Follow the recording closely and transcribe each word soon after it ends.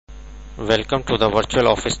Welcome to the virtual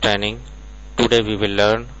office training. Today we will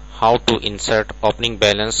learn how to insert opening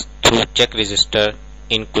balance through check register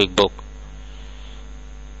in QuickBook.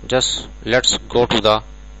 Just let's go to the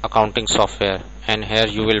accounting software, and here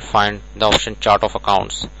you will find the option chart of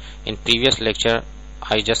accounts. In previous lecture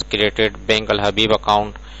I just created Bank Al Habib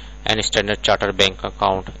account and Standard Chartered Bank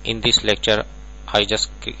account. In this lecture I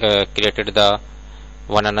just created the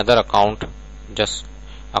one another account. Just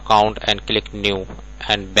account and click new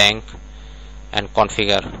and bank and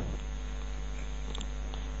configure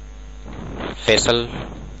Faisal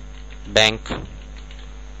Bank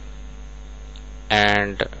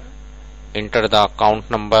and enter the account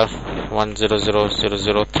number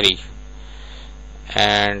 100003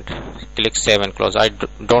 and click save and close. I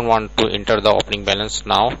don't want to enter the opening balance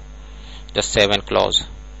now, just save and close.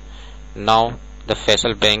 Now the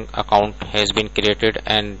Faisal Bank account has been created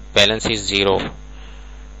and balance is 0,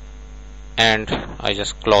 and I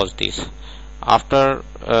just close this. After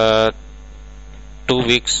 2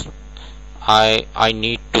 weeks I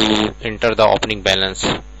need to enter the opening balance.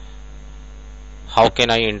 How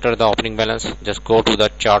can I enter the opening balance? Just go to the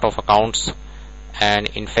chart of accounts, and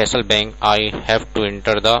in Faisal Bank I have to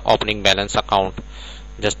enter the opening balance account.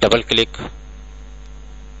 Just double click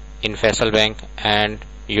in Faisal Bank and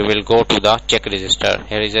you will go to the check register.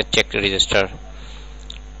 Here is a check register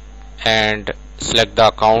and select the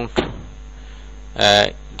account.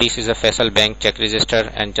 This is a Faisal Bank check register,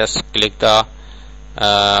 and just click the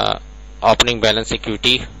opening balance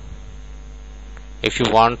equity. If you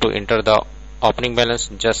want to enter the opening balance,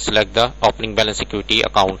 just select the opening balance equity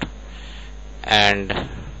account and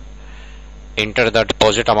enter the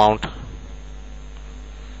deposit amount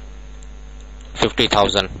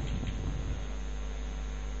 50,000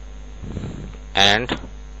 and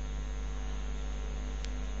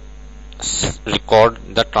record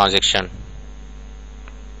the transaction.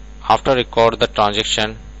 After record the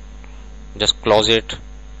transaction, just close it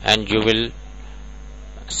and you will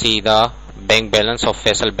see the bank balance of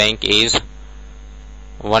Faisal Bank is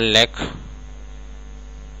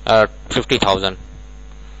 50,000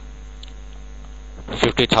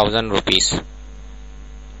 rupees.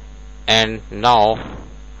 And now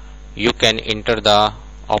you can enter the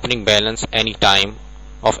opening balance anytime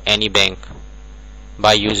of any bank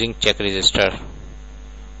by using check register.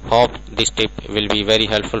 Hope this tip will be very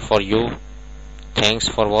helpful for you. Thanks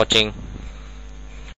for watching.